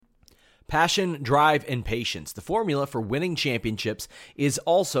Passion, drive, and patience. The formula for winning championships is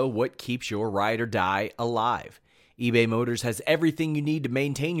also what keeps your ride or die alive. eBay Motors has everything you need to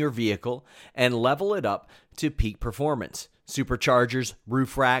maintain your vehicle and level it up to peak performance. Superchargers,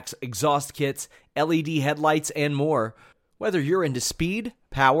 roof racks, exhaust kits, LED headlights, and more. Whether you're into speed,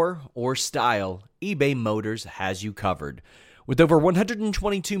 power, or style, eBay Motors has you covered. With over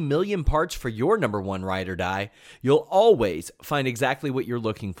 122 million parts for your number one ride or die, you'll always find exactly what you're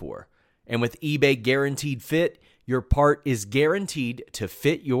looking for. And with eBay Guaranteed Fit, your part is guaranteed to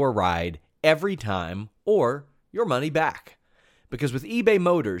fit your ride every time or your money back. Because with eBay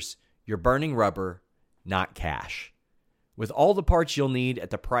Motors, you're burning rubber, not cash. With all the parts you'll need at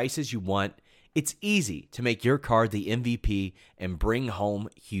the prices you want, it's easy to make your car the MVP and bring home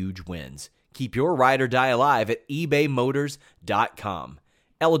huge wins. Keep your ride or die alive at ebaymotors.com.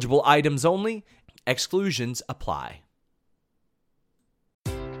 Eligible items only. Exclusions apply.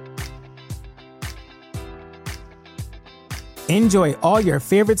 Enjoy all your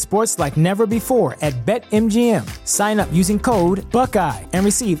favorite sports like never before at BetMGM. Sign up using code Buckeye and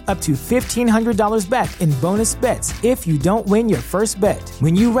receive up to $1,500 back in bonus bets if you don't win your first bet.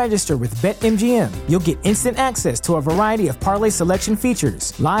 When you register with BetMGM, you'll get instant access to a variety of parlay selection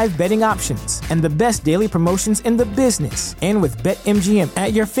features, live betting options, and the best daily promotions in the business. And with BetMGM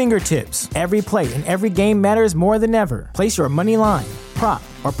at your fingertips, every play and every game matters more than ever. Place your money line, prop,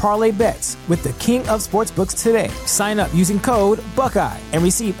 or parlay bets with the king of sportsbooks today. Sign up using code Buckeye and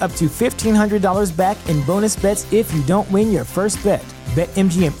receive up to $1,500 back in bonus bets if you don't win your first bet.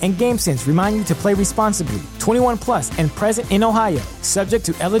 BetMGM and GameSense remind you to play responsibly. 21 plus and present in Ohio, subject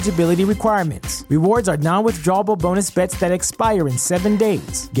to eligibility requirements. Rewards are non-withdrawable bonus bets that expire in 7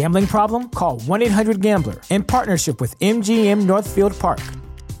 days. Gambling problem? Call 1-800-GAMBLER. In partnership with MGM Northfield Park.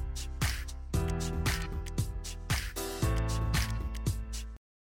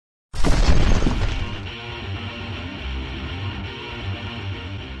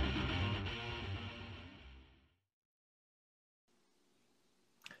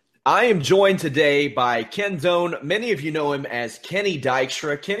 I am joined today by Ken Zone. Many of you know him as Kenny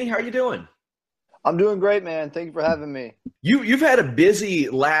Dykstra. Kenny, how are you doing? I'm doing great, man. Thank you for having me. You've had a busy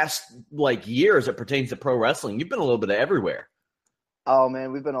last year as it pertains to pro wrestling. You've been a little bit of everywhere. Oh,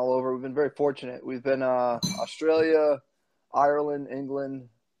 man, we've been all over. We've been very fortunate. We've been Australia, Ireland, England.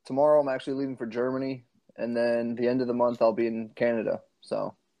 Tomorrow I'm actually leaving for Germany, and then the end of the month I'll be in Canada.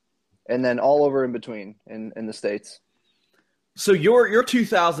 So, and then all over in between in the States. So your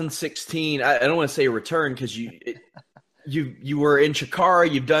 2016, I don't want to say return because you were in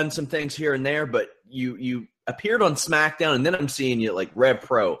Chikara, you've done some things here and there, but you appeared on SmackDown, and then I'm seeing you like Rev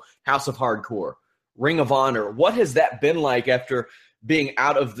Pro, House of Hardcore, Ring of Honor. What has that been like after being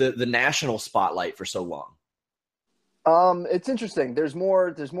out of the national spotlight for so long? It's interesting. There's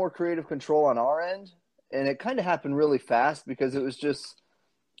more creative control on our end, and it kind of happened really fast because it was just,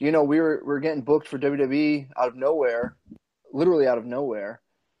 we were getting booked for WWE out of nowhere. Literally out of nowhere.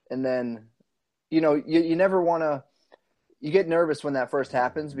 And then, you never want to – you get nervous when that first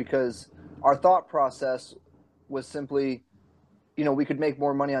happens because our thought process was simply, we could make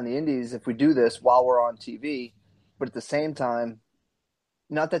more money on the indies if we do this while we're on TV. But at the same time,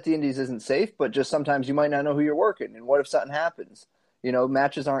 not that the indies isn't safe, but just sometimes you might not know who you're working. And what if something happens?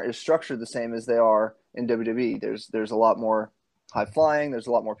 Matches aren't as structured the same as they are in WWE. There's a lot more high flying. There's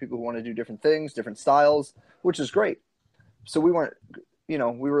a lot more people who want to do different things, different styles, which is great. So we weren't, we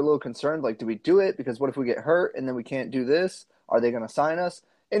were a little concerned, do we do it? Because what if we get hurt and then we can't do this? Are they going to sign us?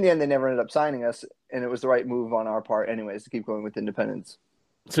 In the end, they never ended up signing us, and it was the right move on our part anyways to keep going with independence.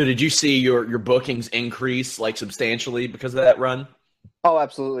 So did you see your bookings increase substantially because of that run? Oh,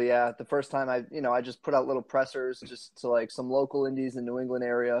 absolutely, yeah. The first time I just put out little pressers just to some local indies in New England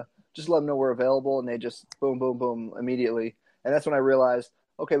area, just let them know we're available, and they just boom, boom, boom immediately. And that's when I realized,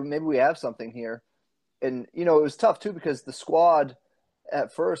 okay, maybe we have something here. And, it was tough, too, because the squad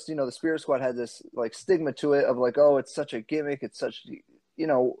at first, the Spirit Squad had this, stigma to it of, oh, it's such a gimmick. It's such,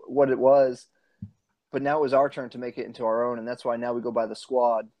 what it was. But now it was our turn to make it into our own, and that's why now we go by the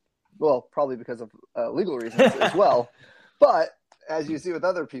squad. Well, probably because of legal reasons as well. But, as you see with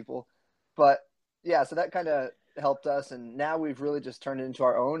other people. But, yeah, so that kind of helped us. And now we've really just turned it into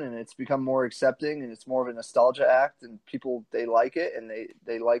our own, and it's become more accepting, and it's more of a nostalgia act. And people, they like it, and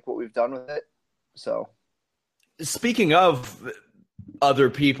they like what we've done with it. So, speaking of other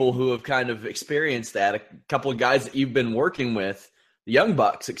people who have kind of experienced that, a couple of guys that you've been working with, the Young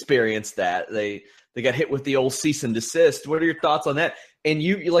Bucks experienced that. They got hit with the old cease and desist. What are your thoughts on that? And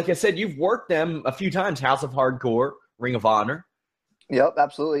you, like I said, you've worked them a few times, House of Hardcore, Ring of Honor. Yep,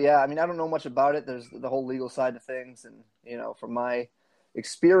 absolutely, yeah. I mean, I don't know much about it. There's the whole legal side of things, and from my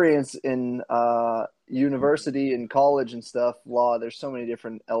experience in university and college and stuff, law, there's so many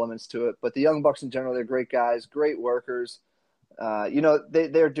different elements to it. But the Young Bucks in general, they're great guys, great workers.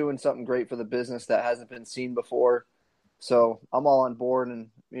 They're doing something great for the business that hasn't been seen before. So I'm all on board, and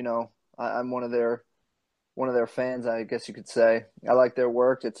I'm one of their fans, I guess you could say. I like their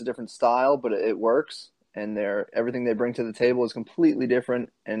work. It's a different style, but it works, and everything they bring to the table is completely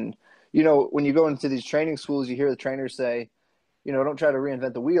different. And when you go into these training schools, you hear the trainers say, don't try to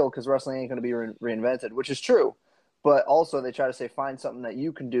reinvent the wheel because wrestling ain't going to be reinvented, which is true. But also they try to say, find something that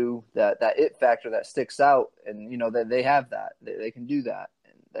you can do, that it factor that sticks out. And, that they have that. They can do that.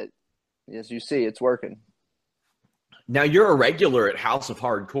 And that, as you see, it's working. Now you're a regular at House of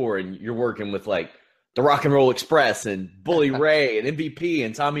Hardcore, and you're working with like the Rock and Roll Express and Bully Ray and MVP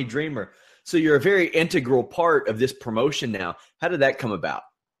and Tommy Dreamer. So you're a very integral part of this promotion now. How did that come about?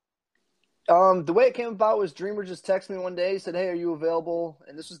 The way it came about was Dreamer just texted me one day. He said, "Hey, are you available?"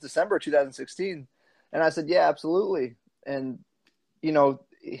 And this was December 2016. And I said, "Yeah, absolutely." And,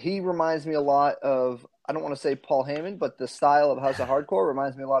 he reminds me a lot of, I don't want to say Paul Heyman, but the style of House of Hardcore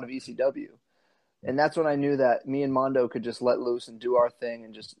reminds me a lot of ECW. And that's when I knew that me and Mondo could just let loose and do our thing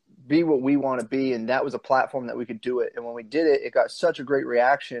and just be what we want to be. And that was a platform that we could do it. And when we did it, it got such a great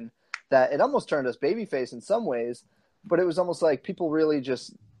reaction that it almost turned us babyface in some ways. But it was almost like people really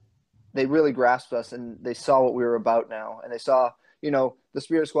they really grasped us, and they saw what we were about now. And they saw, the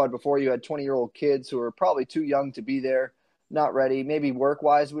Spirit Squad before you had 20-year-old kids who were probably too young to be there, not ready. Maybe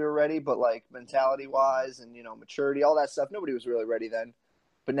work-wise we were ready, but like mentality-wise and, maturity, all that stuff, nobody was really ready then.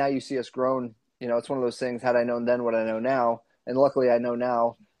 But now you see us grown. It's one of those things, had I known then what I know now, and luckily I know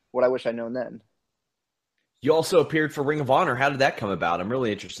now what I wish I'd known then. You also appeared for Ring of Honor. How did that come about? I'm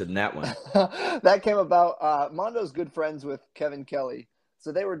really interested in that one. That came about, Mondo's good friends with Kevin Kelly.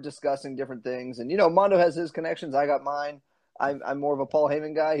 So they were discussing different things. And, Mondo has his connections. I got mine. I'm more of a Paul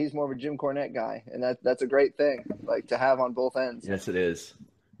Heyman guy. He's more of a Jim Cornette guy. And that's a great thing, like, to have on both ends. Yes, it is.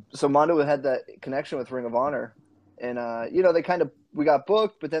 So Mondo had that connection with Ring of Honor. And, we got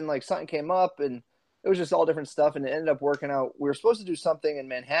booked, but then, like, something came up, and it was just all different stuff. And it ended up working out. We were supposed to do something in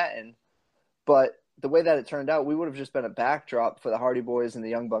Manhattan, but the way that it turned out, we would have just been a backdrop for the Hardy Boys and the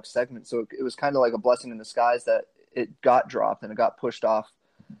Young Bucks segment. So it was kind of like a blessing in disguise that it got dropped and it got pushed off.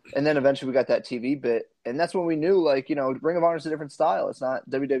 And then eventually we got that TV bit. And that's when we knew, like, Ring of Honor is a different style. It's not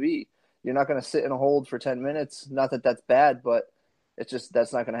WWE. You're not going to sit in a hold for 10 minutes. Not that that's bad, but it's just,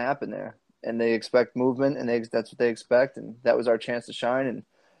 that's not going to happen there. And they expect movement, and that's what they expect. And that was our chance to shine. And,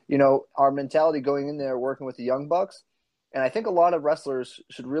 our mentality going in there, working with the Young Bucks. And I think a lot of wrestlers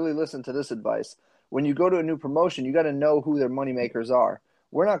should really listen to this advice. When you go to a new promotion, you got to know who their moneymakers are.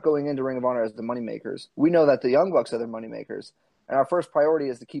 We're not going into Ring of Honor as the moneymakers. We know that the Young Bucks are their moneymakers. And our first priority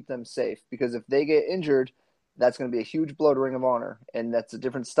is to keep them safe, because if they get injured, that's going to be a huge blow to Ring of Honor. And that's a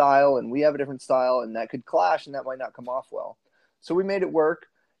different style, and we have a different style, and that could clash, and that might not come off well. So we made it work.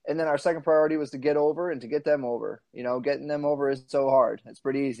 And then our second priority was to get over and to get them over. Getting them over is so hard. It's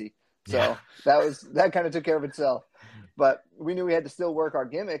pretty easy. So that kind of took care of itself. But we knew we had to still work our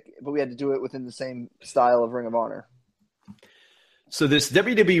gimmick, but we had to do it within the same style of Ring of Honor. So this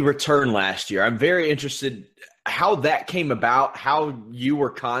WWE return last year, I'm very interested how that came about, how you were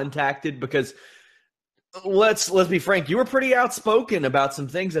contacted, because let's be frank, you were pretty outspoken about some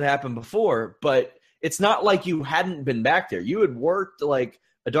things that happened before, but it's not like you hadn't been back there. You had worked like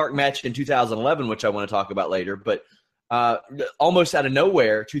a dark match in 2011, which I want to talk about later, but almost out of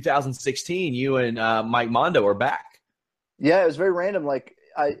nowhere, 2016, you and Mike Mondo are back. Yeah, it was very random. Like,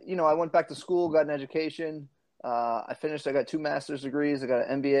 I went back to school, got an education. I got 2 master's degrees. I got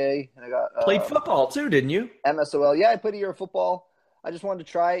an MBA, and I got played football too, didn't you? MSOL. Yeah, I played a year of football. I just wanted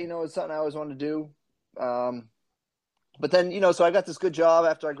to try it. It's something I always wanted to do. But then, so I got this good job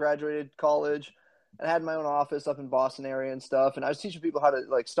after I graduated college. I had my own office up in Boston area and stuff. And I was teaching people how to,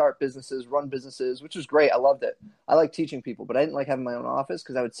 like, start businesses, run businesses, which was great. I loved it. I like teaching people, but I didn't like having my own office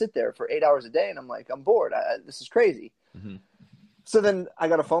because I would sit there for 8 hours a day, and I'm like, I'm bored. This is crazy. Mm-hmm. So then I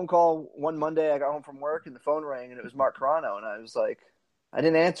got a phone call one Monday. I got home from work, and the phone rang, and it was Mark Carano. And I was like, I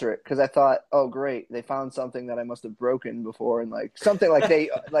didn't answer it because I thought, oh, great, they found something that I must have broken before, and like something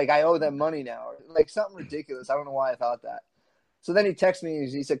like I owe them money now, or like something ridiculous. I don't know why I thought that. So then he texted me.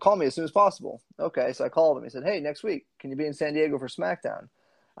 He said, call me as soon as possible. Okay, so I called him. He said, hey, next week, can you be in San Diego for SmackDown?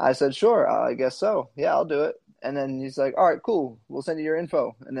 I said, sure, I guess so. Yeah, I'll do it. And then he's like, all right, cool. We'll send you your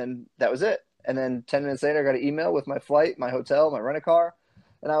info. And then that was it. And then 10 minutes later, I got an email with my flight, my hotel, my rent-a-car.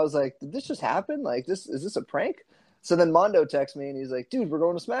 And I was like, did this just happen? Like, is this a prank? So then Mondo texts me, and he's like, dude, we're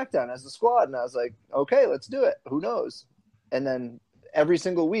going to SmackDown as the squad. And I was like, okay, let's do it. Who knows? And then every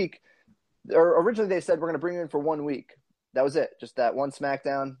single week, or originally they said we're going to bring you in for 1 week. That was it. Just that one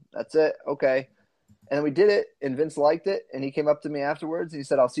SmackDown. That's it. Okay. And then we did it, and Vince liked it, and he came up to me afterwards, and he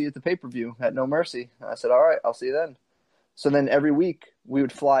said, I'll see you at the pay-per-view at No Mercy. And I said, all right, I'll see you then. So then every week we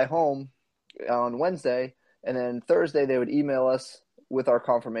would fly home on Wednesday, and then Thursday they would email us with our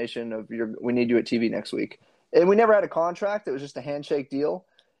confirmation of we need you at TV next week. And we never had a contract. It was just a handshake deal.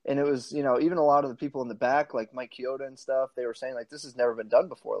 And it was, even a lot of the people in the back, like Mike Chioda and stuff, they were saying, like, this has never been done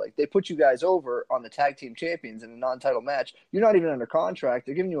before. Like, they put you guys over on the tag team champions in a non-title match. You're not even under contract.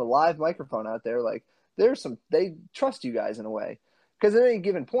 They're giving you a live microphone out there. Like, they trust you guys in a way. Because at any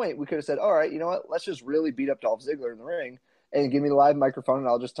given point, we could have said, all right, you know what? Let's just really beat up Dolph Ziggler in the ring and give me the live microphone and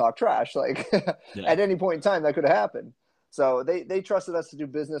I'll just talk trash. Like, At any point in time, that could have happened. So they trusted us to do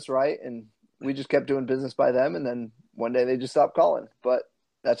business right, and we just kept doing business by them. And then one day they just stopped calling. But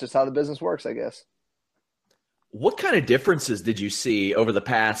that's just how the business works, I guess. What kind of differences did you see over the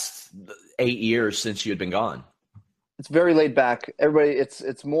past 8 years since you had been gone? It's very laid back. Everybody,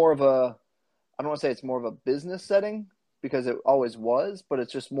 it's more of a, I don't want to say it's more of a business setting because it always was, but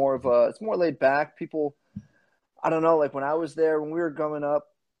it's just more of it's more laid back. People, I don't know, like when I was there, when we were coming up,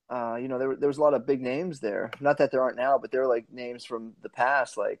 there was a lot of big names there. Not that there aren't now, but there were like names from the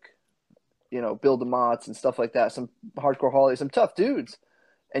past, like, Bill DeMotts and stuff like that. Some hardcore Holly, some tough dudes.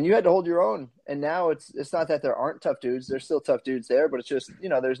 And you had to hold your own. And now it's not that there aren't tough dudes. There's still tough dudes there, but it's just,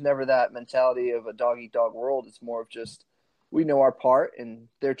 there's never that mentality of a dog-eat-dog world. It's more of just we know our part, and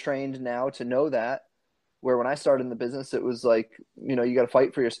they're trained now to know that. Where when I started in the business, it was like, you got to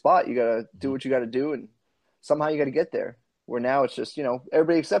fight for your spot. You got to do what you got to do, and somehow you got to get there. Where now it's just,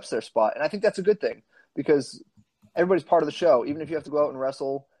 everybody accepts their spot. And I think that's a good thing because everybody's part of the show. Even if you have to go out and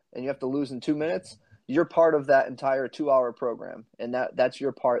wrestle and you have to lose in 2 minutes, you're part of that entire 2-hour program, and that's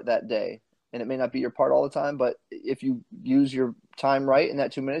your part that day. And it may not be your part all the time, but if you use your time right in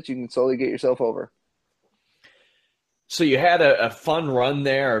that 2 minutes, you can slowly get yourself over. So you had a fun run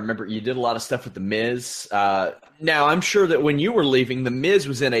there. I remember you did a lot of stuff with The Miz. Now, I'm sure that when you were leaving, The Miz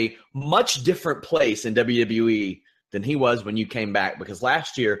was in a much different place in WWE than he was when you came back, because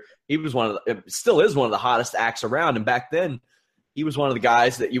last year he was still is one of the hottest acts around, and back then he was one of the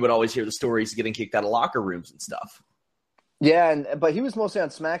guys that you would always hear the stories getting kicked out of locker rooms and stuff. Yeah, but he was mostly on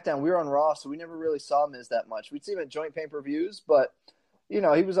SmackDown. We were on Raw, so we never really saw Miz that much. We'd see him at joint pay-per-views, but he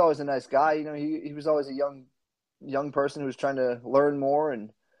was always a nice guy. He was always a young person who was trying to learn more,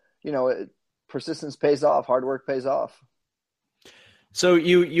 and persistence pays off, hard work pays off. So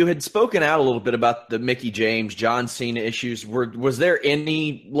you had spoken out a little bit about the Mickie James, John Cena issues. Was there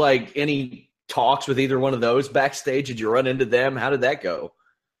any talks with either one of those backstage? Did you run into them? How did that go?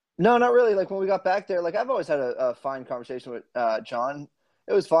 No, not really. Like when we got back there, like I've always had a fine conversation with John.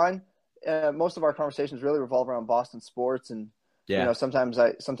 It was fine. Most of our conversations really revolve around Boston sports, and sometimes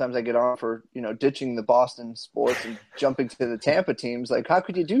I get on for ditching the Boston sports and jumping to the Tampa teams. Like, how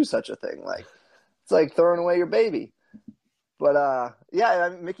could you do such a thing? Like, it's like throwing away your baby. But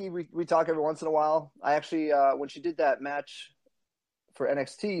Mickie, we talk every once in a while. I actually when she did that match for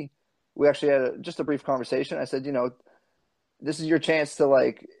NXT, we actually had just a brief conversation. I said, this is your chance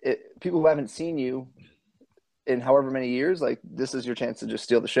to people who haven't seen you in however many years, like this is your chance to just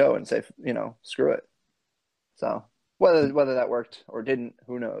steal the show and say, screw it. So whether that worked or didn't,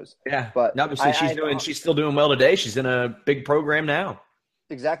 who knows? Yeah, but obviously she's still doing well today. She's in a big program now.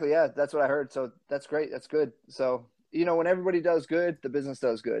 Exactly. Yeah, that's what I heard. So that's great. That's good. So when everybody does good, the business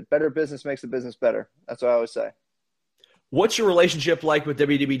does good. Better business makes the business better. That's what I always say. What's your relationship like with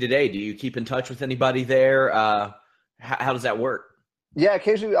WWE today? Do you keep in touch with anybody there? How does that work? Yeah,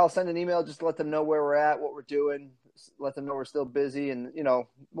 occasionally I'll send an email just to let them know where we're at, what we're doing, let them know we're still busy. And,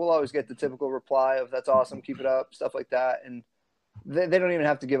 we'll always get the typical reply of that's awesome, keep it up, stuff like that. And they don't even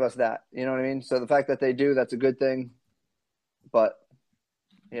have to give us that. You know what I mean? So the fact that they do, that's a good thing. But,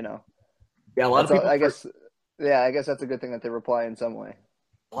 Yeah, a lot of people. I guess that's a good thing that they reply in some way.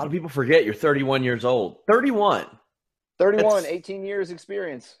 A lot of people forget you're 31 years old. 31. 18 years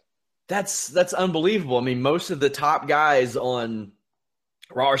experience. That's unbelievable. I mean, most of the top guys on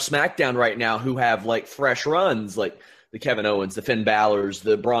Raw or SmackDown right now who have fresh runs, like the Kevin Owens, the Finn Balor's,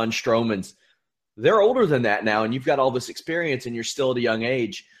 the Braun Strowmans, they're older than that now, and you've got all this experience and you're still at a young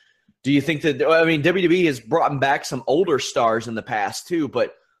age. Do you think that, WWE has brought back some older stars in the past too,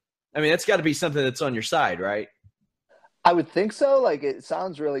 but that's got to be something that's on your side, right? I would think so. It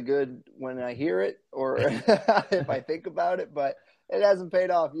sounds really good when I hear it or if I think about it, but it hasn't paid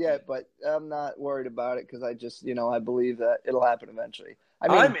off yet. But I'm not worried about it because I just, I believe that it'll happen eventually.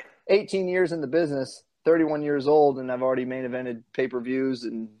 18 years in the business, 31 years old, and I've already main evented pay-per-views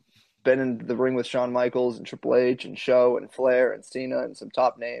and been in the ring with Shawn Michaels and Triple H and Show and Flair and Cena and some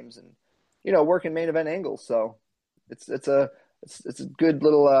top names and, working main event angles. So, It's a good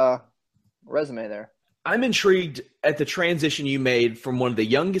little resume there. I'm intrigued at the transition you made from one of the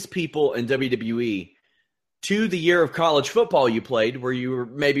youngest people in WWE to the year of college football you played, where you were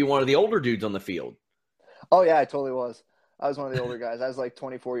maybe one of the older dudes on the field. Oh yeah, I totally was. I was one of the older guys. I was like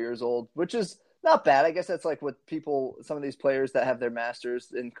 24 years old, which is not bad. I guess that's like what some of these players that have their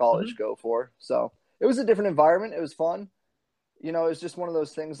masters in college go for. So it was a different environment. It was fun. It was just one of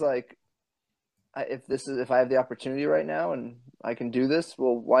those things like, if I have the opportunity right now and I can do this,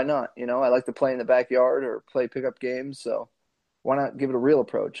 well, why not? I like to play in the backyard or play pickup games, so why not give it a real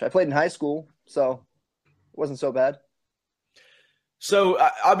approach? I played in high school, so it wasn't so bad. So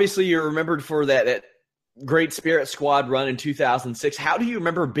obviously you're remembered for that great Spirit Squad run in 2006. How do you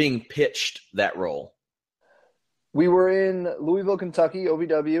remember being pitched that role? We were in Louisville, Kentucky,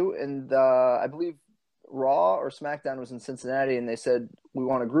 OVW, and I believe Raw or SmackDown was in Cincinnati, and they said, we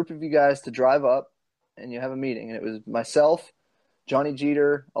want a group of you guys to drive up and you have a meeting. And it was myself, Johnny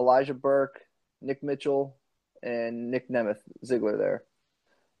Jeter, Elijah Burke, Nick Mitchell, and Nick Nemeth, Ziggler there.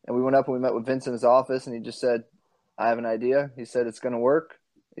 And we went up and we met with Vince in his office, and he just said, I have an idea. He said, it's going to work.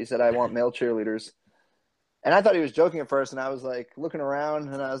 He said, I want male cheerleaders. And I thought he was joking at first, and I was like looking around,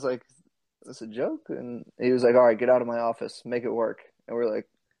 and I was like, is this a joke? And he was like, all right, get out of my office, make it work. And we're like,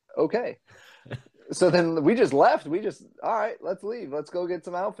 okay. So then we just left. All right, let's leave. Let's go get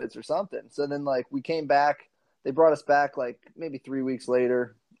some outfits or something. So then, we came back. They brought us back, maybe 3 weeks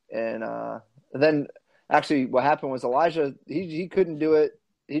later. And then actually what happened was Elijah, he couldn't do it.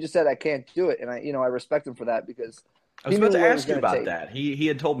 He just said, I can't do it. And I respect him for that because I was about to ask you about that. He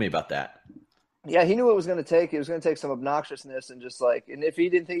had told me about that. Yeah, he knew what it was going to take. It was going to take some obnoxiousness and and if he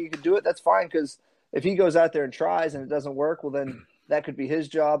didn't think he could do it, that's fine. Because if he goes out there and tries and it doesn't work, well, then that could be his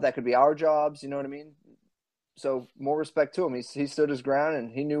job. That could be our jobs. You know what I mean? So more respect to him. He stood his ground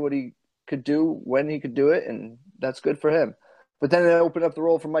and he knew what he could do when he could do it. And that's good for him. But then it opened up the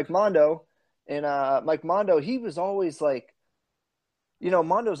role for Mike Mondo. And Mike Mondo, he was always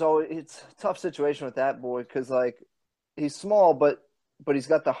Mondo's always, it's a tough situation with that boy. Because he's small, but he's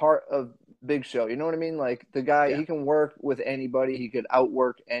got the heart of Big Show. You know what I mean? The guy, He can work with anybody. He could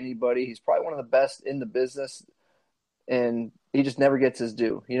outwork anybody. He's probably one of the best in the business. And he just never gets his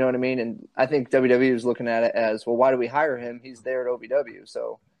due. You know what I mean? And I think WWE was looking at it as, well, why do we hire him? He's there at OVW.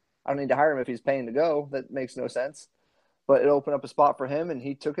 So I don't need to hire him if he's paying to go. That makes no sense. But it opened up a spot for him, and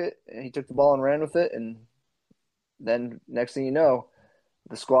he took it, and he took the ball and ran with it. And then next thing you know,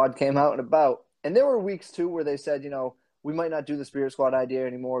 the squad came out and about. And there were weeks, too, where they said, we might not do the Spirit Squad idea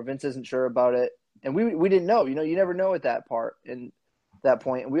anymore. Vince isn't sure about it. And we didn't know. You never know at that point. And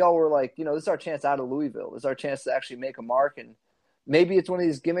we all were like, this is our chance out of Louisville. This is our chance to actually make a mark. And maybe it's one of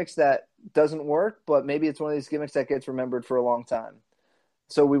these gimmicks that doesn't work, but maybe it's one of these gimmicks that gets remembered for a long time.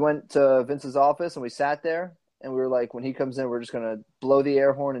 So we went to Vince's office and we sat there and we were like, when he comes in, we're just going to blow the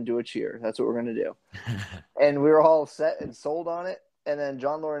air horn and do a cheer. That's what we're going to do. And we were all set and sold on it. And then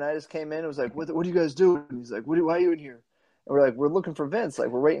John Laurinaitis came in and was like, what do you guys do? And he's like, why are you in here? And we're like, we're looking for Vince. We're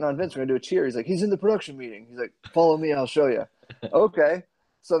waiting on Vince. We're going to do a cheer. He's like, he's in the production meeting. He's like, follow me. I'll show you. Okay.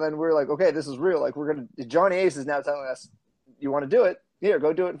 So then we're like, okay, this is real. Johnny Ace is now telling us, you want to do it? Here,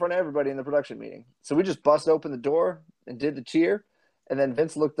 go do it in front of everybody in the production meeting. So we just bust open the door and did the cheer. And then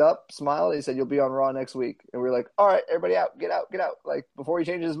Vince looked up, smiled. He said, you'll be on Raw next week. And we were like, all right, everybody out, get out. Before he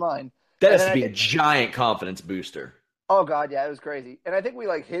changes his mind. That has to be a giant confidence booster. Oh, God, yeah, it was crazy. And I think we,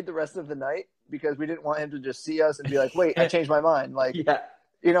 hid the rest of the night because we didn't want him to just see us and be like, wait, I changed my mind. Yeah.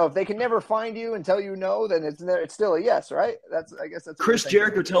 If they can never find you and tell you no, then it's still a yes, right? I guess that's Chris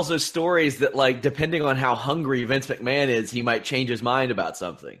Jericho tells those stories that, depending on how hungry Vince McMahon is, he might change his mind about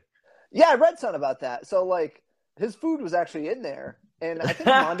something. Yeah, I read something about that. So, his food was actually in there. And I think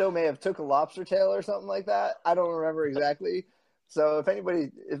Mondo may have took a lobster tail or something like that. I don't remember exactly. So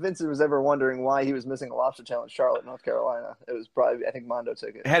if Vince was ever wondering why he was missing a lobster tail in Charlotte, North Carolina, it was probably, I think Mondo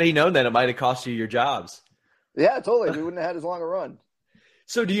took it. Had he known that, it might have cost you your jobs. Yeah, totally. We wouldn't have had as long a run.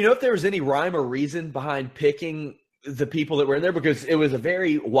 So do you know if there was any rhyme or reason behind picking the people that were in there? Because it was a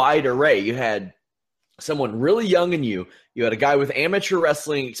very wide array. You had someone really young in you. You had a guy with amateur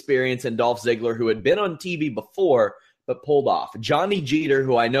wrestling experience in Dolph Ziggler who had been on TV before but pulled off. Johnny Jeter,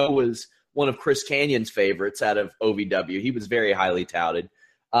 who I know was one of Chris Canyon's favorites out of OVW. He was very highly touted.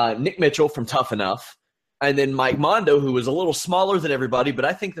 Nick Mitchell from Tough Enough. And then Mike Mondo, who was a little smaller than everybody, but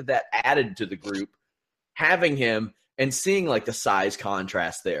I think that added to the group. Having him and seeing the size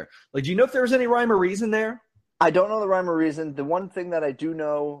contrast there. Do you know if there was any rhyme or reason there? I don't know the rhyme or reason. The one thing that I do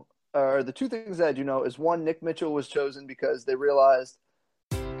know, or the two things that I do know, is one, Nick Mitchell was chosen because they realized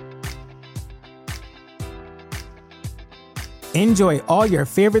Enjoy all your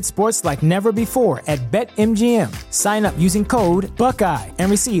favorite sports like never before at BetMGM. Sign up using code Buckeye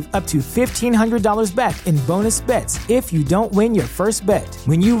and receive up to $1,500 back in bonus bets if you don't win your first bet.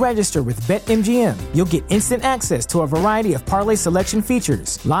 When you register with BetMGM, you'll get instant access to a variety of parlay selection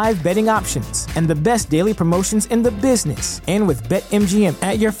features, live betting options, and the best daily promotions in the business. And with BetMGM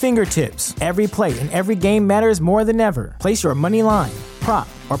at your fingertips, every play and every game matters more than ever. Place your money line, prop,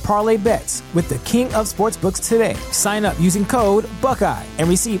 or parlay bets with the king of sportsbooks today. Sign up using code Buckeye and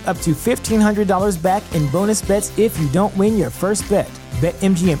receive up to $1,500 back in bonus bets if you don't win your first bet.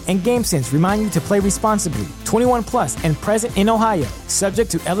 BetMGM and GameSense remind you to play responsibly. 21 plus and present in Ohio,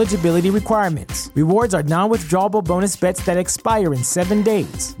 subject to eligibility requirements. Rewards are non-withdrawable bonus bets that expire in 7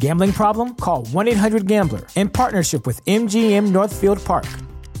 days. Gambling problem? Call 1-800-GAMBLER. In partnership with MGM Northfield Park.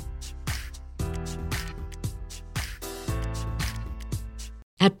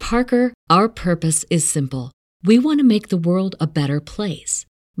 At Parker, our purpose is simple. We want to make the world a better place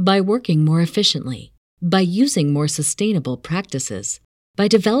by working more efficiently, by using more sustainable practices, by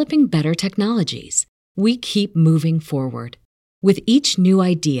developing better technologies. We keep moving forward. With each new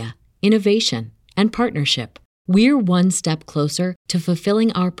idea, innovation, and partnership, we're one step closer to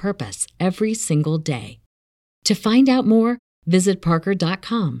fulfilling our purpose every single day. To find out more, visit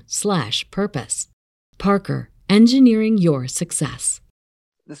parker.com/purpose. Parker, engineering your success.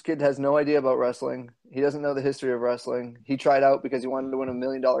 This kid has no idea about wrestling. He doesn't know the history of wrestling. He tried out because he wanted to win $1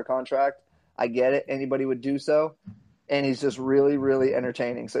 million contract. I get it. Anybody would do so. And he's just really, really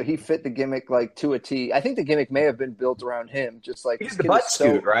entertaining. So he fit the gimmick like to a T. I think the gimmick may have been built around him. Just like He's the butt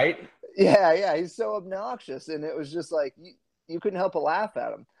scoot, right? Yeah. He's so obnoxious. And it was just like you couldn't help but laugh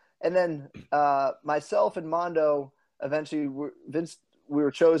at him. And then myself and Mondo eventually, we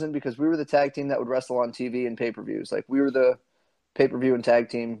were chosen because we were the tag team that would wrestle on TV and pay-per-views. Like we were the pay-per-view and tag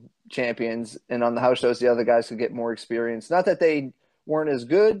team champions, and on the house shows the other guys could get more experience. Not that they weren't as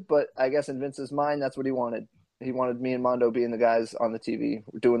good, but I guess in Vince's mind that's what he wanted. He wanted me and Mondo being the guys on the TV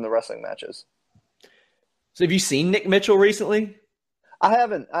doing the wrestling matches. So have you seen Nick Mitchell recently? I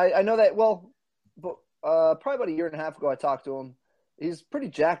haven't. I know that but probably about a year and a half ago I talked to him. He's pretty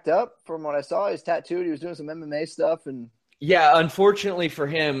jacked up from what I saw. He's tattooed. He was doing some MMA stuff. And yeah, unfortunately for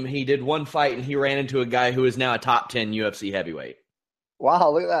him, he did one fight and he ran into a guy who is now a top 10 UFC heavyweight.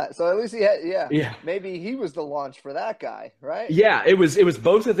 Wow, look at that. So at least he had, yeah. Maybe he was the launch for that guy, right? Yeah, it was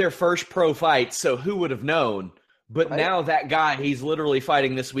both of their first pro fights, so who would have known? But right. Now that guy, he's literally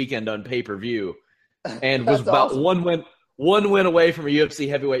fighting this weekend on pay-per-view and was about awesome. one win away from a UFC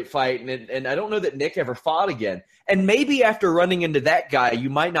heavyweight fight, and I don't know that Nick ever fought again. And maybe after running into that guy,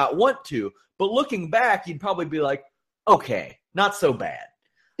 you might not want to, but looking back, you'd probably be like, okay, not so bad.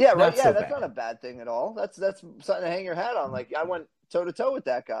 Yeah, right. Yeah, that's not a bad thing at all. That's something to hang your hat on. Like I went toe-to-toe with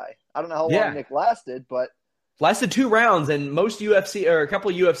that guy. I don't know how long Nick lasted, but lasted 2 rounds, and most UFC or a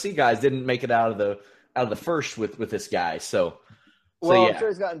couple of UFC guys didn't make it out of the first with this guy. So yeah. I'm sure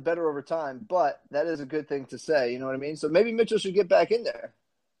he's gotten better over time, but that is a good thing to say. You know what I mean? So maybe Mitchell should get back in there.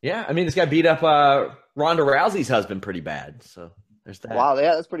 Yeah, I mean, this guy beat up Ronda Rousey's husband pretty bad. So there's that. Wow,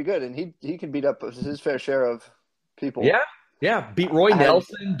 yeah, that's pretty good, and he can beat up his fair share of people. Yeah, beat Roy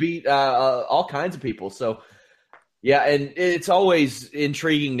Nelson, beat all kinds of people. So. Yeah, and it's always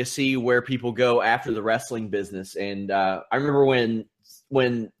intriguing to see where people go after the wrestling business. And I remember when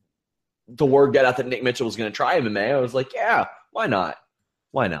the word got out that Nick Mitchell was going to try MMA, I was like, yeah, why not?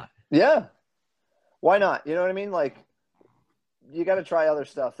 Why not? Yeah, why not? You know what I mean? Like, you got to try other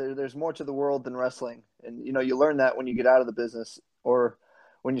stuff. There's more to the world than wrestling. And, you learn that when you get out of the business or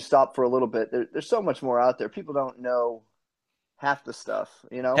when you stop for a little bit. There's so much more out there. People don't know half the stuff,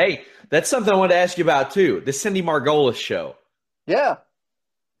 Hey, that's something I wanted to ask you about too. The Cindy Margolis show. Yeah.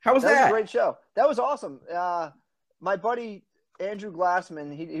 How was that? That was a great show. That was awesome. My buddy Andrew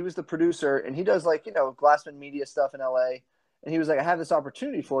Glassman, he was the producer, and he does Glassman Media stuff in LA. And he was like, I have this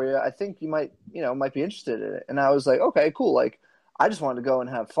opportunity for you. I think you might be interested in it. And I was like, okay, cool. Like, I just wanted to go and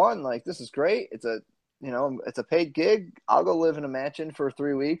have fun. Like, this is great. It's a paid gig. I'll go live in a mansion for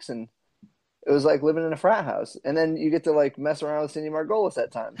 3 weeks, and it was like living in a frat house. And then you get to mess around with Cindy Margolis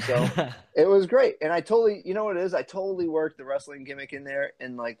at times. So it was great. And I totally, you know what it is? I totally worked the wrestling gimmick in there,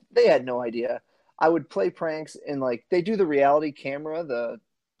 and they had no idea. I would play pranks, and they do the reality camera, the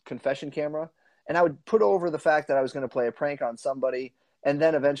confession camera. And I would put over the fact that I was going to play a prank on somebody. And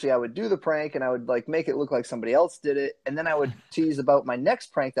then eventually I would do the prank, and I would make it look like somebody else did it. And then I would tease about my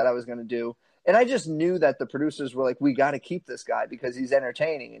next prank that I was going to do. And I just knew that the producers were like, we got to keep this guy because he's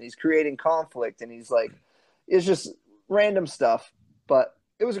entertaining and he's creating conflict. And it's just random stuff. But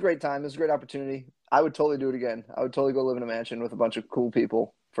it was a great time. It was a great opportunity. I would totally do it again. I would totally go live in a mansion with a bunch of cool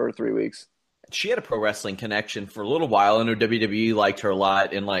people for 3 weeks. She had a pro wrestling connection for a little while. I know WWE liked her a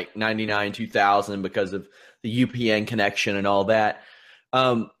lot in like 99, 2000 because of the UPN connection and all that.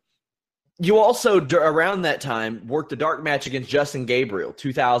 You also, around that time, worked a dark match against Justin Gabriel,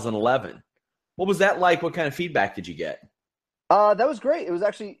 2011. What was that like? What kind of feedback did you get? That was great. It was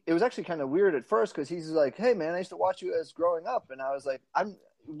actually kind of weird at first because he's like, "Hey man, I used to watch you as growing up," and I was like,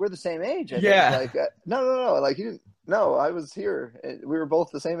 we're the same age." Yeah. Like, no. Like he didn't. No, I was here. We were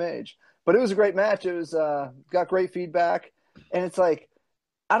both the same age. But it was a great match. It was got great feedback, and it's like,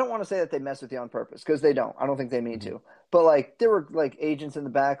 I don't want to say that they mess with you on purpose because they don't. I don't think they mean to. But like there were like agents in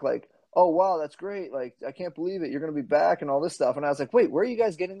the back, like, "Oh wow, that's great! Like I can't believe it. You're going to be back and all this stuff." And I was like, "Wait, where are you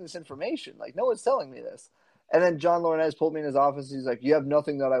guys getting this information? Like no one's telling me this." And then John Laurinaitis pulled me in his office. He's like, "You have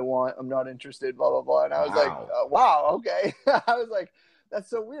nothing that I want. I'm not interested, blah, blah, blah." And I was like, wow, okay. I was like, that's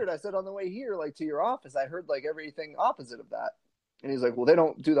so weird. I said on the way here, like to your office, I heard like everything opposite of that. And he's like, "Well, they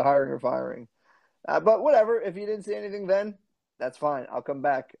don't do the hiring or firing." But whatever. If you didn't see anything then, that's fine. I'll come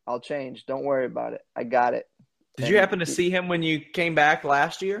back. I'll change. Don't worry about it. I got it. Did you happen to see him when you came back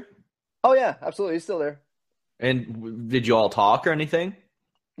last year? Oh, yeah, absolutely. He's still there. And did you all talk or anything?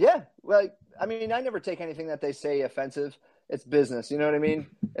 Yeah. Well, I mean, I never take anything that they say offensive. It's business. You know what I mean?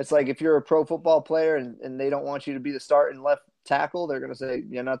 It's like if you're a pro football player and they don't want you to be the starting left tackle, they're going to say,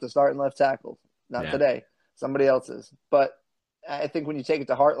 "You're not the starting left tackle. Not today. Somebody else is." But I think when you take it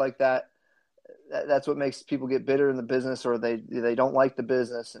to heart like that, that's what makes people get bitter in the business, or they don't like the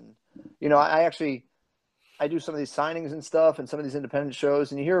business. And, you know, I do some of these signings and stuff and some of these independent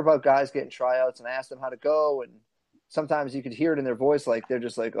shows, and you hear about guys getting tryouts, and I ask them how to go, and sometimes you could hear it in their voice, like they're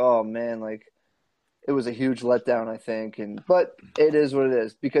just like, "Oh man, like it was a huge letdown," I think. But it is what it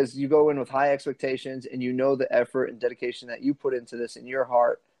is, because you go in with high expectations and you know the effort and dedication that you put into this in your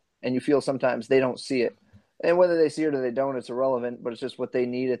heart, and you feel sometimes they don't see it. And whether they see it or they don't, it's irrelevant, but it's just what they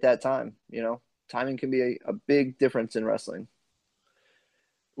need at that time. You know, timing can be a big difference in wrestling.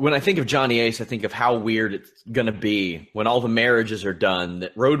 When I think of Johnny Ace, I think of how weird it's going to be when all the marriages are done,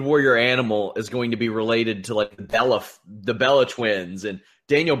 that Road Warrior Animal is going to be related to like the Bella twins and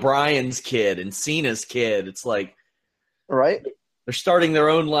Daniel Bryan's kid and Cena's kid. It's like, right? They're starting their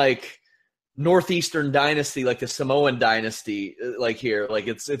own like Northeastern dynasty, like the Samoan dynasty, like here. Like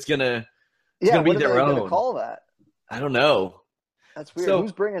it's going to be their own. What are they going to call that? I don't know. That's weird.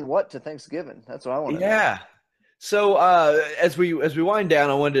 Who's bringing what to Thanksgiving? That's what I want to know. Yeah. So as we wind down,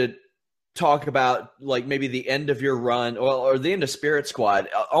 I wanted to talk about like maybe the end of your run, or the end of Spirit Squad.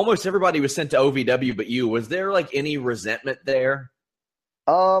 Almost everybody was sent to OVW, but you. Was there like any resentment there?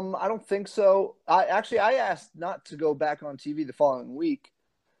 I don't think so. I asked not to go back on TV the following week,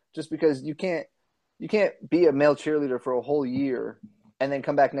 just because you can't be a male cheerleader for a whole year and then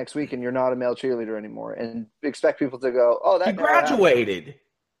come back next week and you're not a male cheerleader anymore and expect people to go, "Oh, that you graduated."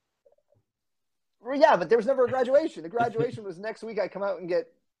 Yeah, but there was never a graduation. The graduation was next week. I come out and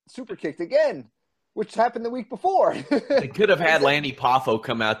get super kicked again, which happened the week before. They could have had Lanny Poffo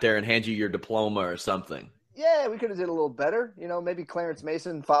come out there and hand you your diploma or something. Yeah, we could have did a little better. You know, maybe Clarence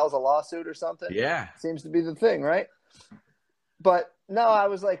Mason files a lawsuit or something. Yeah. Seems to be the thing, right? But no, I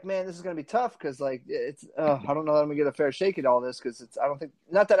was like, man, this is going to be tough because, like, I don't know that I'm going to get a fair shake at all this because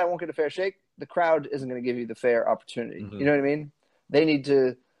not that I won't get a fair shake. The crowd isn't going to give you the fair opportunity. Mm-hmm. You know what I mean? They need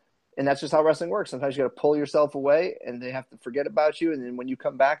to. And that's just how wrestling works. Sometimes you got to pull yourself away and they have to forget about you. And then when you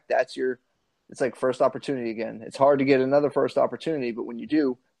come back, it's like first opportunity again. It's hard to get another first opportunity, but when you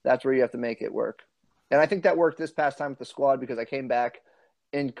do, that's where you have to make it work. And I think that worked this past time with the squad because I came back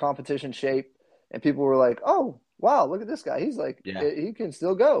in competition shape and people were like, "Oh, wow, look at this guy. He's like, he can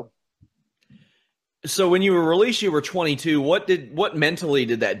still go." So when you were released, you were 22. What mentally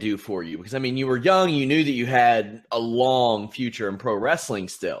did that do for you? Because I mean, you were young, you knew that you had a long future in pro wrestling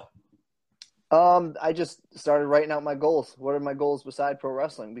still. I just started writing out my goals. What are my goals beside pro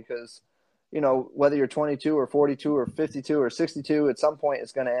wrestling? Because, you know, whether you're 22 or 42 or 52 or 62, at some point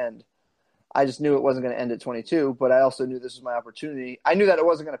it's going to end. I just knew it wasn't going to end at 22, but I also knew this was my opportunity. I knew that it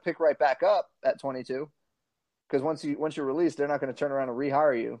wasn't going to pick right back up at 22 because once you're released, they're not going to turn around and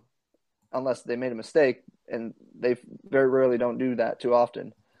rehire you unless they made a mistake, and they very rarely don't do that too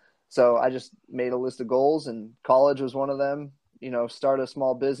often. So I just made a list of goals, and college was one of them. You know, start a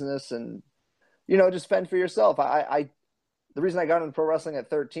small business and, you know, just fend for yourself. The reason I got into pro wrestling at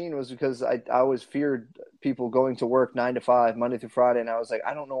 13 was because I always feared people going to work 9 to 5, Monday through Friday. And I was like,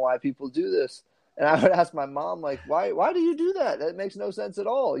 I don't know why people do this. And I would ask my mom, like, why do you do that? That makes no sense at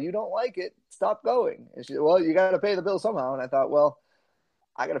all. You don't like it. Stop going. And she said, well, you got to pay the bill somehow. And I thought, well,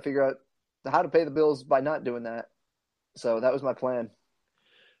 I got to figure out how to pay the bills by not doing that. So that was my plan.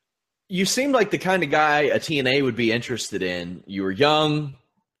 You seemed like the kind of guy a TNA would be interested in. You were young,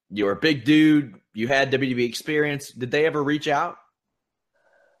 You were a big dude. You had WWE experience. Did they ever reach out?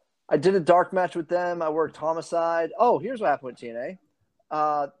 I did a dark match with them. I worked Homicide. Oh, here's what happened with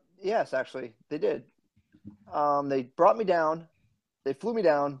TNA. Yes, actually, they did. They brought me down. They flew me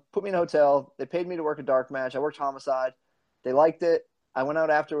down, put me in a hotel. They paid me to work a dark match. I worked Homicide. They liked it. I went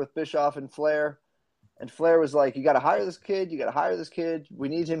out after with Bischoff and Flair. And Flair was like, you got to hire this kid. You got to hire this kid. We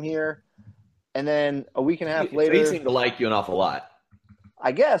need him here. And then a week and a half later. They seem to like you an awful lot.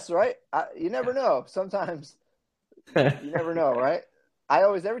 I guess, right? You never know. Sometimes you never know, right?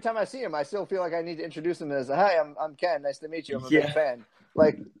 Every time I see him, I still feel like I need to introduce him as, hi, I'm Ken. Nice to meet you. I'm a big fan.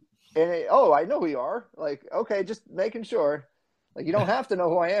 Like, I know who you are. Like, okay, just making sure. Like, you don't have to know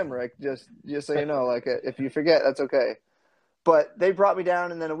who I am, Rick. Just so you know, like, if you forget, that's okay. But they brought me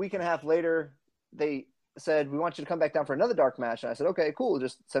down, and then a week and a half later, they said, we want you to come back down for another dark match. And I said, okay, cool.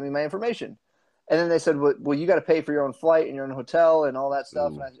 Just send me my information. And then they said, well, you got to pay for your own flight and your own hotel and all that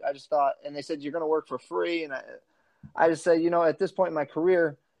stuff. And I just thought, and they said, you're going to work for free. And I just said, at this point in my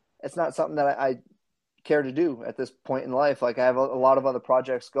career, it's not something that I care to do at this point in life. Like, I have a lot of other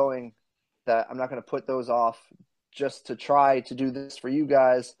projects going that I'm not going to put those off just to try to do this for you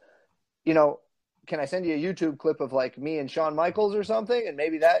guys. Can I send you a YouTube clip of like me and Shawn Michaels or something? And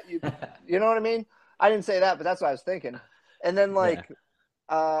maybe that you know what I mean? I didn't say that, but that's what I was thinking. And then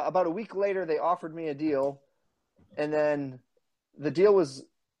about a week later, they offered me a deal. And then the deal was,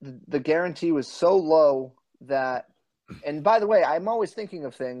 the guarantee was so low that, and by the way, I'm always thinking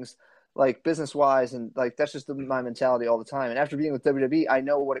of things like business wise. And like, that's just my mentality all the time. And after being with WWE, I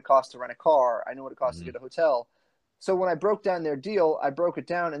know what it costs to rent a car. I know what it costs to get a hotel. So when I broke down their deal, I broke it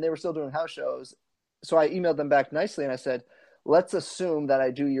down and they were still doing house shows. So I emailed them back nicely and I said, let's assume that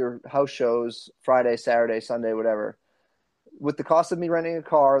I do your house shows Friday, Saturday, Sunday, whatever. With the cost of me renting a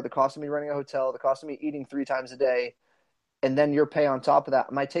car, the cost of me renting a hotel, the cost of me eating 3 times a day, and then your pay on top of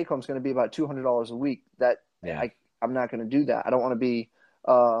that, my take home is going to be about $200 a week. I'm not going to do that. I don't want to be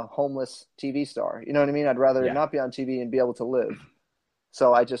a homeless TV star. You know what I mean? I'd rather not be on TV and be able to live.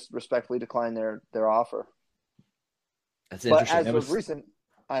 So I just respectfully declined their offer. That's interesting. But as of recent,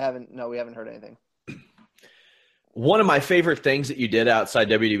 we haven't heard anything. One of my favorite things that you did outside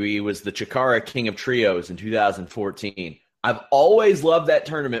WWE was the Chikara King of Trios in 2014. I've always loved that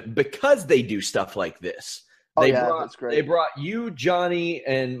tournament because they do stuff like this. That's great. They brought you, Johnny,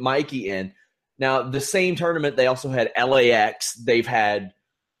 and Mikey in. Now, the same tournament, they also had LAX. They've had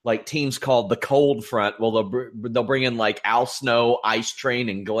like teams called the Cold Front. Well, they'll bring in like Al Snow, Ice Train,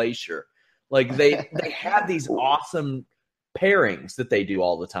 and Glacier. Like they have these awesome pairings that they do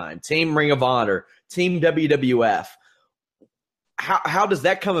all the time. Team Ring of Honor, Team WWF. How does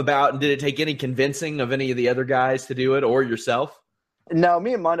that come about? And did it take any convincing of any of the other guys to do it or yourself? No,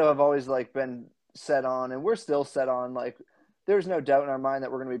 me and Mondo have always like been set on, and we're still set on. Like, there's no doubt in our mind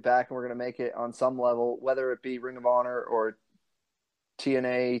that we're going to be back and we're going to make it on some level, whether it be Ring of Honor or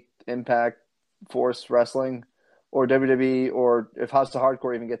TNA, Impact, Force Wrestling, or WWE, or if House of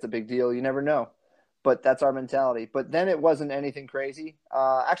Hardcore even gets a big deal. You never know. But that's our mentality. But then it wasn't anything crazy.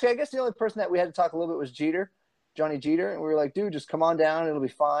 Actually, I guess the only person that we had to talk a little bit was Jeter, Johnny Jeter. And we were like, dude, just come on down. It'll be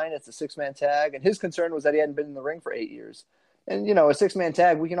fine. It's a 6-man tag. And his concern was that he hadn't been in the ring for 8 years. And, a 6-man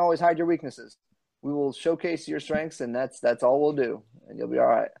tag, we can always hide your weaknesses. We will showcase your strengths, and that's all we'll do. And you'll be all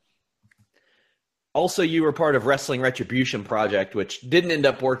right. Also, you were part of Wrestling Retribution Project, which didn't end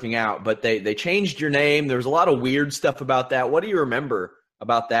up working out, but they changed your name. There was a lot of weird stuff about that. What do you remember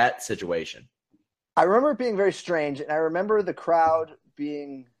about that situation? I remember it being very strange, and I remember the crowd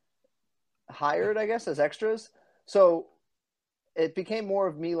being hired, I guess, as extras. So it became more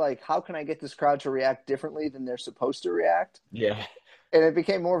of me like, how can I get this crowd to react differently than they're supposed to react? Yeah. And it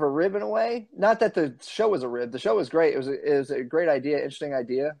became more of a rib in a way. Not that the show was a rib. The show was great. It was a great idea, interesting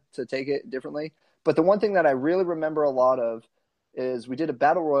idea to take it differently. But the one thing that I really remember a lot of is we did a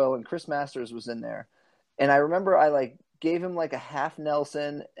battle royal and Chris Masters was in there. And I remember I gave him like a half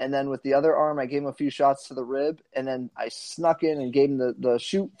Nelson, and then with the other arm I gave him a few shots to the rib, and then I snuck in and gave him the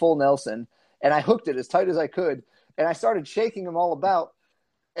shoot full Nelson, and I hooked it as tight as I could, and I started shaking him all about.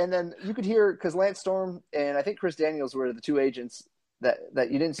 And then you could hear, because Lance Storm and I think Chris Daniels were the 2 agents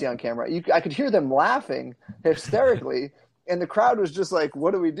that you didn't see on camera. I could hear them laughing hysterically, and the crowd was just like,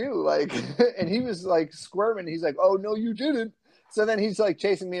 what do we do? Like, and he was like squirming. He's like, oh, no, you didn't. So then he's like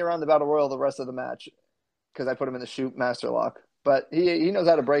chasing me around the battle royal the rest of the match because I put him in the shoot master lock. But he knows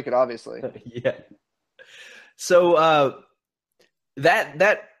how to break it, obviously. Yeah. So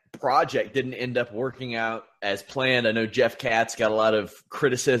that project didn't end up working out as planned. I know Jeff Katz got a lot of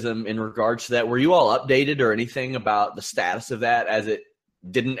criticism in regards to that. Were you all updated or anything about the status of that as it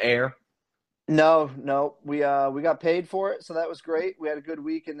didn't air? No. We got paid for it, so that was great. We had a good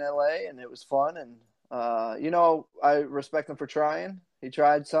week in LA, and it was fun. And I respect him for trying. He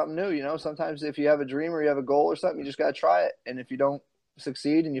tried something new. Sometimes if you have a dream or you have a goal or something, you just got to try it. And if you don't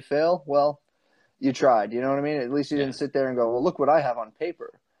succeed and you fail, well, you tried. You know what I mean? At least you didn't sit there and go, well, look what I have on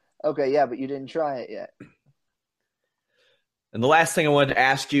paper. Okay, yeah, but you didn't try it yet. And the last thing I wanted to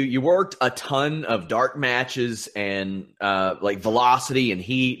ask you, you worked a ton of dark matches and like velocity and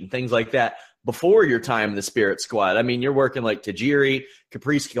heat and things like that before your time in the Spirit Squad. I mean, you're working like Tajiri,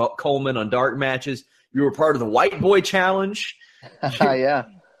 Caprice Coleman on dark matches. You were part of the White Boy Challenge. Yeah.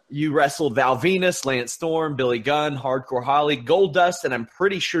 You wrestled Val Venus, Lance Storm, Billy Gunn, Hardcore Holly, Goldust, and I'm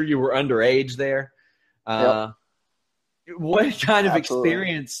pretty sure you were underage there. Yep. What kind of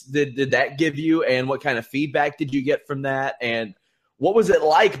experience did that give you, and what kind of feedback did you get from that? And what was it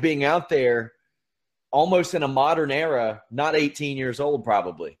like being out there almost in a modern era, not 18 years old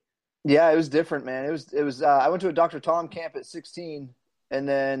probably? Yeah, it was different, man. It was I went to a Dr. Tom camp at 16, and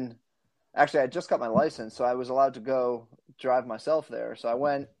then actually I just got my license, so I was allowed to go drive myself there. So I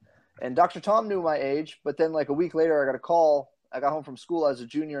went, and Dr. Tom knew my age, but then like a week later I got a call. I got home from school as a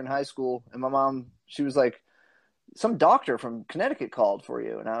junior in high school, and my mom, she was like, some doctor from Connecticut called for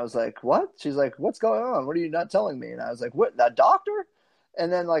you. And I was like, what? She's like, what's going on? What are you not telling me? And I was like, what, that doctor?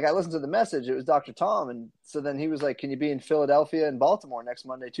 And then like I listened to the message. It was Dr. Tom. And so then he was like, can you be in Philadelphia and Baltimore next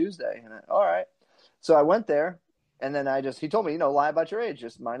Monday, Tuesday? And all right. So I went there, and then he told me, lie about your age,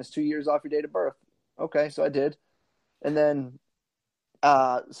 just -2 years off your date of birth. Okay. So I did. And then,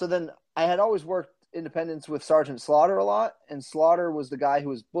 so then I had always worked independents with Sergeant Slaughter a lot. And Slaughter was the guy who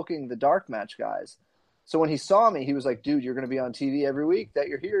was booking the dark match guys. So when he saw me, he was like, dude, you're going to be on TV every week that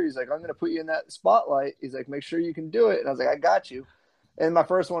you're here. He's like, I'm going to put you in that spotlight. He's like, make sure you can do it. And I was like, I got you. And my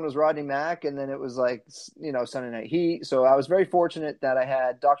first one was Rodney Mack. And then it was like, Sunday Night Heat. So I was very fortunate that I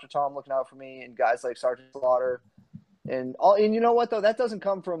had Dr. Tom looking out for me and guys like Sergeant Slaughter and all. And you know what, though? That doesn't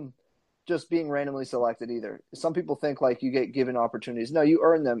come from just being randomly selected either. Some people think like you get given opportunities. No, you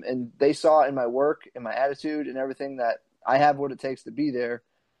earn them. And they saw in my work and my attitude and everything that I have what it takes to be there.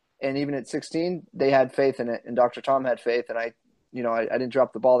 And even at 16, they had faith in it, and Dr. Tom had faith, and I didn't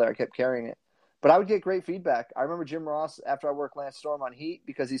drop the ball there. I kept carrying it. But I would get great feedback. I remember Jim Ross, after I worked Lance Storm on Heat,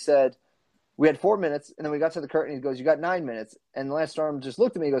 because he said, we had 4 minutes, and then we got to the curtain, he goes, you got 9 minutes. And Lance Storm just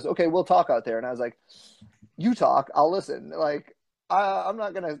looked at me, he goes, okay, we'll talk out there. And I was like, you talk, I'll listen. Like, I'm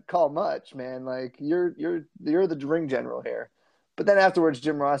not going to call much, man. Like, you're the ring general here. But then afterwards,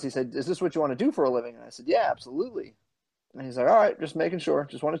 Jim Ross, he said, is this what you want to do for a living? And I said, yeah, absolutely. And he's like, all right, just making sure.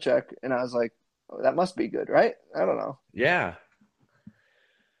 Just want to check. And I was like, oh, that must be good, right? I don't know. Yeah.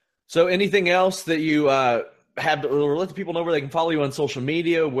 So anything else that you have to let the people know where they can follow you on social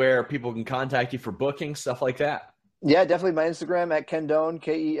media, where people can contact you for booking, stuff like that? Yeah, definitely my Instagram at Kendoane,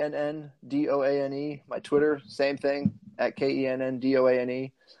 KENNDOANE. My Twitter, same thing, at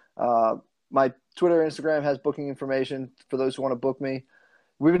KENNDOANE. My Twitter, Instagram has booking information for those who want to book me.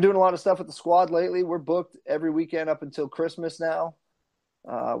 We've been doing a lot of stuff with the squad lately. We're booked every weekend up until Christmas now.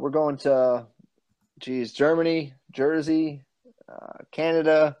 We're going to, Germany, Jersey,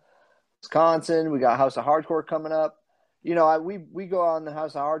 Canada, Wisconsin. We got House of Hardcore coming up. We go on the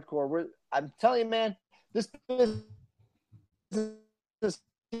House of Hardcore. I'm telling you, man, this everybody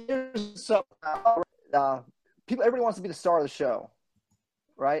wants to be the star of the show,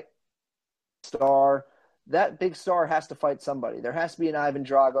 right? Star. That big star has to fight somebody. There has to be an Ivan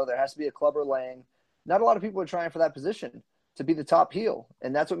Drago. There has to be a Clubber Lang. Not a lot of people are trying for that position to be the top heel.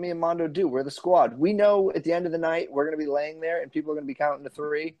 And that's what me and Mondo do. We're the squad. We know at the end of the night we're going to be laying there and people are going to be counting to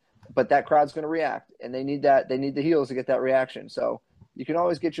 3, but that crowd's going to react. And they need that. They need the heels to get that reaction. So you can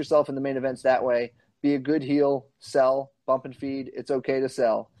always get yourself in the main events that way. Be a good heel, sell, bump and feed. It's okay to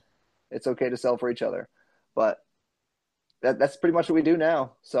sell. It's okay to sell for each other. But that's pretty much what we do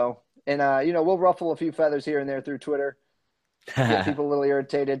now. So. And, we'll ruffle a few feathers here and there through Twitter, get people a little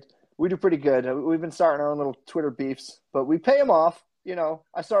irritated. We do pretty good. We've been starting our own little Twitter beefs, but we pay them off.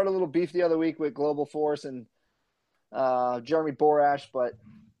 I started a little beef the other week with Global Force and Jeremy Borash, but,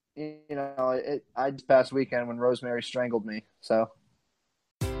 I just past weekend when Rosemary strangled me, so.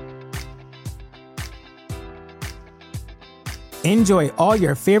 Enjoy all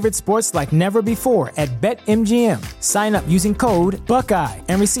your favorite sports like never before at BetMGM. Sign up using code Buckeye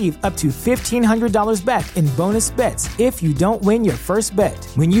and receive up to $1,500 back in bonus bets if you don't win your first bet.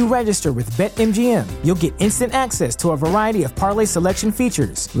 When you register with BetMGM, you'll get instant access to a variety of parlay selection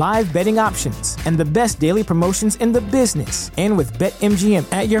features, live betting options, and the best daily promotions in the business. And with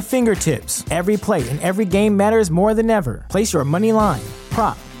BetMGM at your fingertips, every play and every game matters more than ever. Place your money line,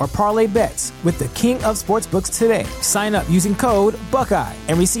 prop, or parlay bets with the king of sportsbooks today. Sign up using code Buckeye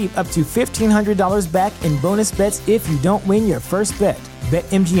and receive up to $1,500 back in bonus bets if you don't win your first bet.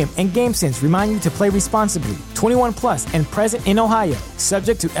 BetMGM and GameSense remind you to play responsibly. 21 plus and present in Ohio,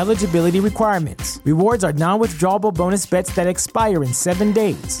 subject to eligibility requirements. Rewards are non-withdrawable bonus bets that expire in 7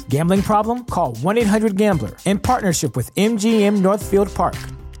 days. Gambling problem? Call 1-800-GAMBLER. In partnership with MGM Northfield Park.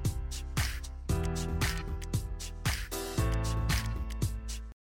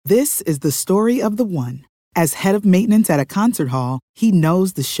 This is the story of the one. As head of maintenance at a concert hall, he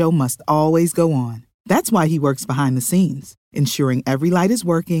knows the show must always go on. That's why he works behind the scenes, ensuring every light is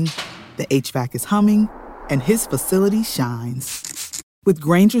working, the HVAC is humming, and his facility shines. With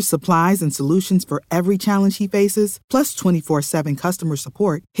Grainger's supplies and solutions for every challenge he faces, plus 24/7 customer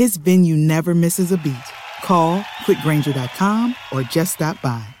support, his venue never misses a beat. Call quickgrainger.com or just stop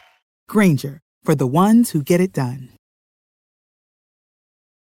by. Grainger, for the ones who get it done.